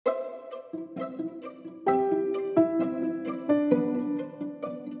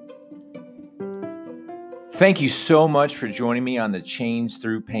Thank you so much for joining me on the Change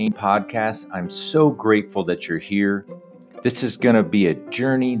Through Pain podcast. I'm so grateful that you're here. This is going to be a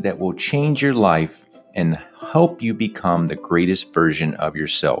journey that will change your life and help you become the greatest version of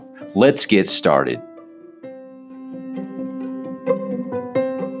yourself. Let's get started.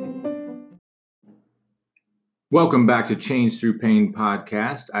 Welcome back to Change Through Pain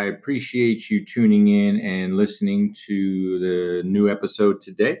podcast. I appreciate you tuning in and listening to the new episode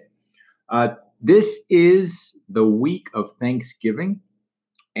today. This is the week of Thanksgiving,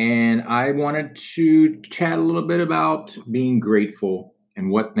 and I wanted to chat a little bit about being grateful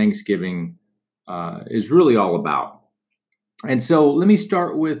and what Thanksgiving is really all about. And so let me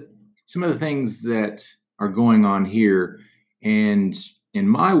start with some of the things that are going on here and in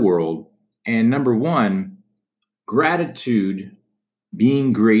my world. And number one, gratitude,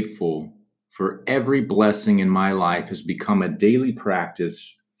 being grateful for every blessing in my life has become a daily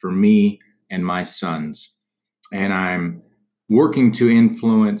practice for me and my sons. And I'm working to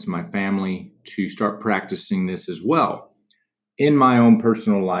influence my family to start practicing this as well. In my own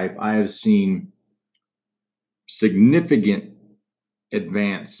personal life, I have seen significant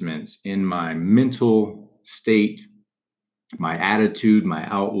advancements in my mental state, my attitude, my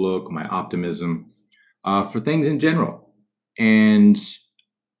outlook, my optimism for things in general. And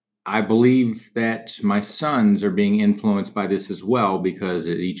I believe that my sons are being influenced by this as well, because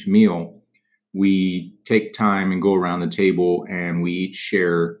at each meal, we take time and go around the table and we each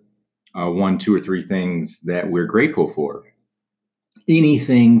share one, two, or three things that we're grateful for.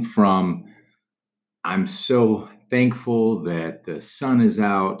 Anything from, I'm so thankful that the sun is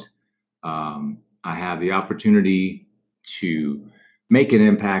out. I have the opportunity to make an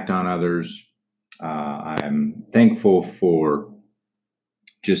impact on others. I'm thankful for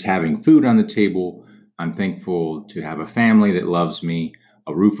just having food on the table. I'm thankful to have a family that loves me,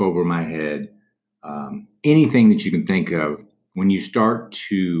 a roof over my head. Anything that you can think of, when you start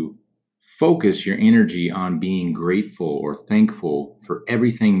to focus your energy on being grateful or thankful for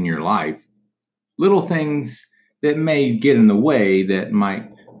everything in your life, little things that may get in the way that might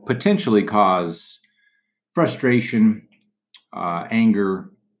potentially cause frustration, anger,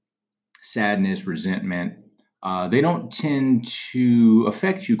 sadness, resentment, they don't tend to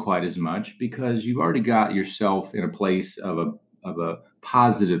affect you quite as much because you've already got yourself in a place of a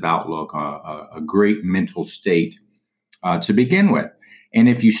positive outlook, a great mental state to begin with. And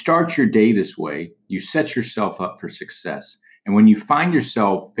if you start your day this way, you set yourself up for success. And when you find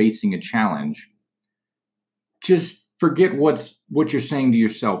yourself facing a challenge, just forget what you're saying to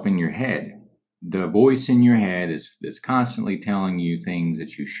yourself in your head. The voice in your head is constantly telling you things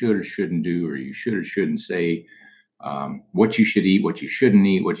that you should or shouldn't do, or you should or shouldn't say, what you should eat, what you shouldn't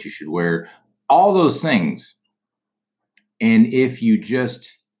eat, what you should wear, all those things. And if you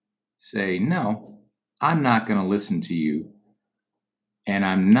just say, no, I'm not going to listen to you, and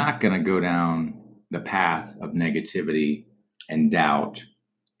I'm not going to go down the path of negativity and doubt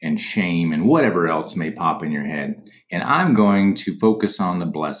and shame and whatever else may pop in your head, and I'm going to focus on the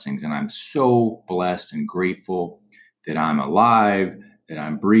blessings. And I'm so blessed and grateful that I'm alive, that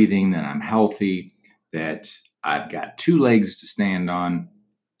I'm breathing, that I'm healthy, that I've got two legs to stand on,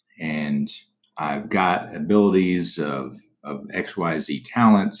 and I've got abilities of XYZ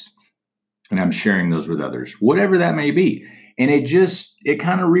talents, and I'm sharing those with others, whatever that may be. And it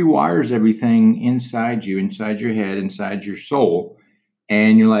kind of rewires everything inside you, inside your head, inside your soul.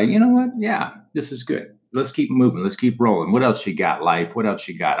 And you're like, you know what? Yeah, this is good. Let's keep moving. Let's keep rolling. What else you got, life? What else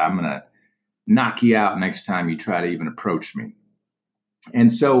you got? I'm going to knock you out next time you try to even approach me.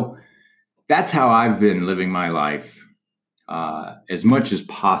 And so that's how I've been living my life as much as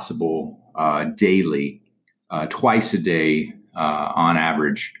possible daily, twice a day on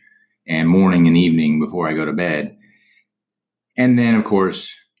average, and morning and evening before I go to bed. And then, of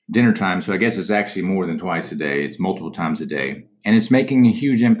course, dinner time. So I guess it's actually more than twice a day. It's multiple times a day. And it's making a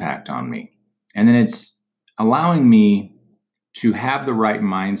huge impact on me. And then it's allowing me to have the right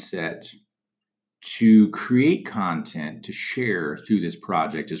mindset to create content to share through this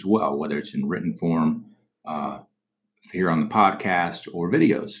project as well, whether it's in written form, here on the podcast, or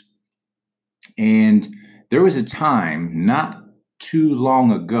videos. And there was a time not too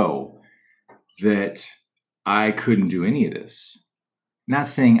long ago that I couldn't do any of this. Not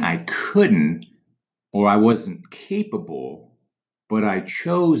saying I couldn't or I wasn't capable, but I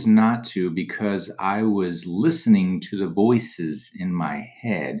chose not to because I was listening to the voices in my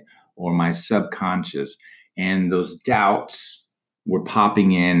head or my subconscious, and those doubts were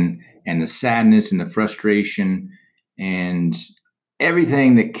popping in, and the sadness and the frustration, and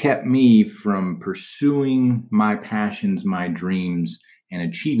everything that kept me from pursuing my passions, my dreams, and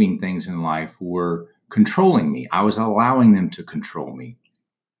achieving things in life were controlling me. I was allowing them to control me.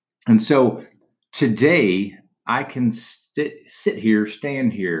 And so today I can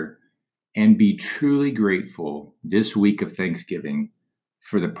stand here, and be truly grateful this week of Thanksgiving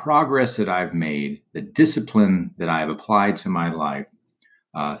for the progress that I've made, the discipline that I've applied to my life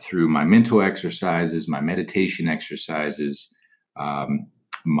through my mental exercises, my meditation exercises, um,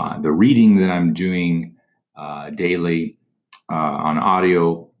 the reading that I'm doing daily on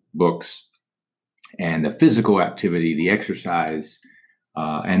audio books, and the physical activity, the exercise,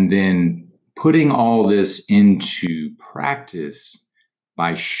 and then putting all this into practice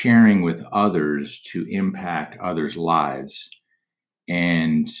by sharing with others to impact others' lives.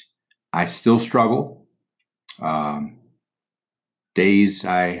 And I still struggle. Um, Days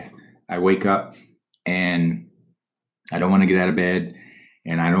I wake up and I don't want to get out of bed,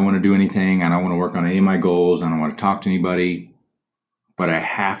 and I don't want to do anything. I don't want to work on any of my goals. I don't want to talk to anybody, but I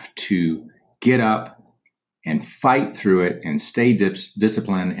have to get up and fight through it and stay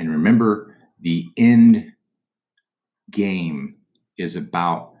disciplined and remember the end game is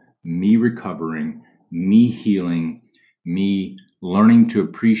about me recovering, me healing, me learning to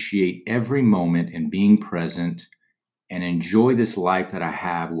appreciate every moment and being present and enjoy this life that I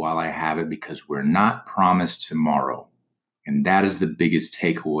have while I have it, because we're not promised tomorrow. And that is the biggest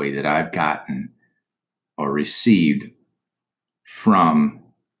takeaway that I've gotten or received from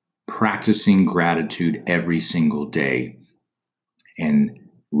practicing gratitude every single day and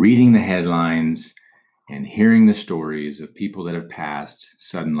reading the headlines and hearing the stories of people that have passed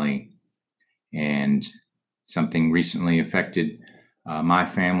suddenly. And something recently affected my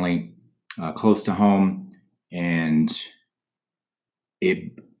family close to home, and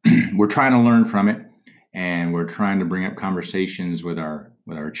we're trying to learn from it, and we're trying to bring up conversations with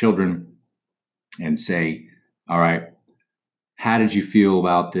our children and say, all right, how did you feel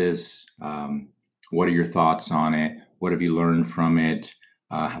about this? What are your thoughts on it? What have you learned from it?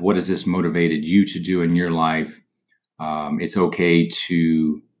 What has this motivated you to do in your life? It's okay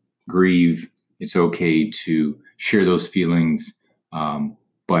to grieve. It's okay to share those feelings.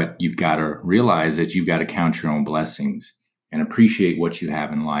 But you've got to realize that you've got to count your own blessings and appreciate what you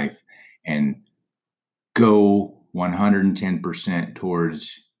have in life and go 110%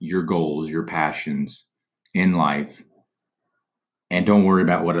 towards your goals, your passions in life. And don't worry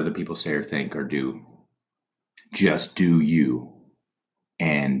about what other people say or think or do. Just do you.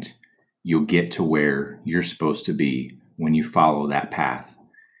 And you'll get to where you're supposed to be when you follow that path.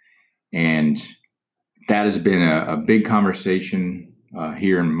 And that has been a big conversation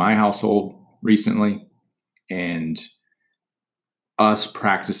here in my household recently. And us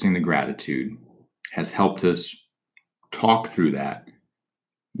practicing the gratitude has helped us talk through that,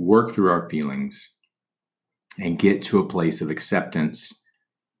 work through our feelings, and get to a place of acceptance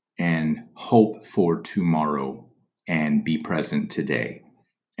and hope for tomorrow and be present today.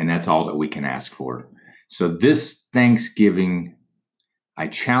 And that's all that we can ask for. So this Thanksgiving, I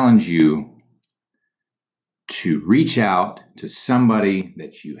challenge you to reach out to somebody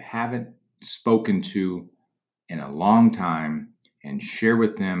that you haven't spoken to in a long time and share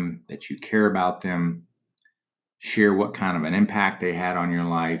with them that you care about them, share what kind of an impact they had on your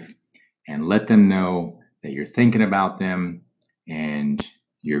life, and let them know that you're thinking about them and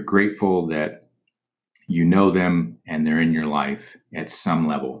you're grateful that you know them and they're in your life at some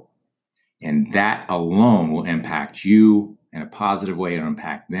level. And that alone will impact you in a positive way and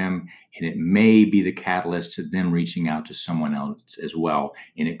impact them. And it may be the catalyst to them reaching out to someone else as well.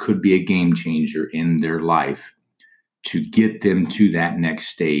 And it could be a game changer in their life to get them to that next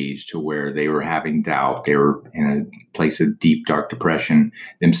stage, to where they were having doubt. They were in a place of deep, dark depression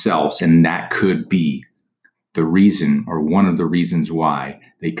themselves. And that could be the reason, or one of the reasons why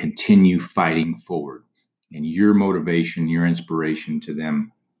they continue fighting forward. And your motivation, your inspiration to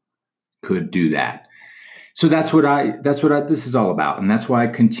them could do that. So that's what this is all about. And that's why I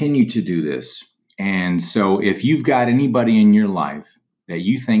continue to do this. And so if you've got anybody in your life that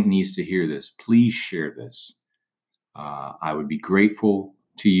you think needs to hear this, please share this. I would be grateful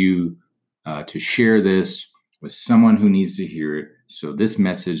to you to share this with someone who needs to hear it, so this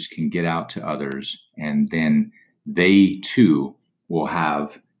message can get out to others, and then they too will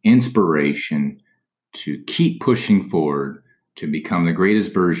have inspiration to keep pushing forward to become the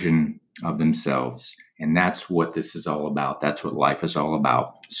greatest version of themselves. And that's what this is all about. That's what life is all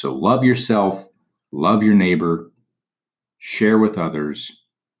about. So love yourself, love your neighbor, share with others,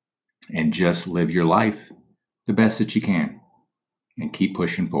 and just live your life the best that you can and keep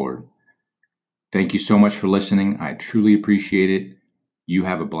pushing forward. Thank you so much for listening. I truly appreciate it. You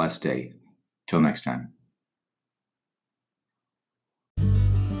have a blessed day. Till next time.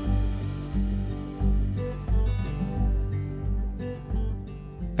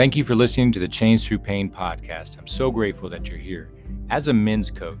 Thank you for listening to the Change Through Pain podcast. I'm so grateful that you're here. As a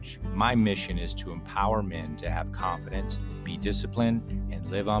men's coach, my mission is to empower men to have confidence, be disciplined, and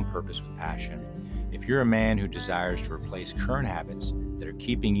live on purpose with passion. If you're a man who desires to replace current habits that are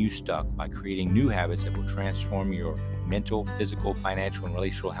keeping you stuck by creating new habits that will transform your mental, physical, financial, and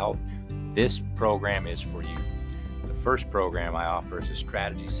relational health, this program is for you. The first program I offer is a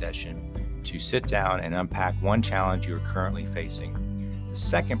strategy session to sit down and unpack one challenge you are currently facing. The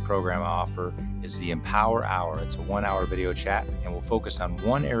second program I offer is the Empower Hour. It's a 1-hour video chat and will focus on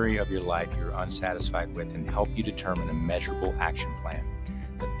one area of your life you're unsatisfied with and help you determine a measurable action plan.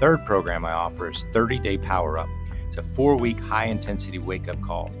 The third program I offer is 30-Day Power Up. It's a 4-week high-intensity wake-up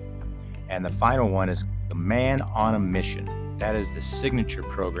call. And the final one is the Man on a Mission. That is the signature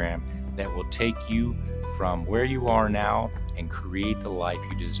program that will take you from where you are now and create the life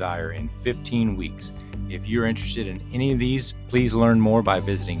you desire in 15 weeks. If you're interested in any of these, please learn more by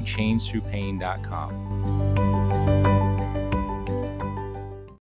visiting changethroughpain.com.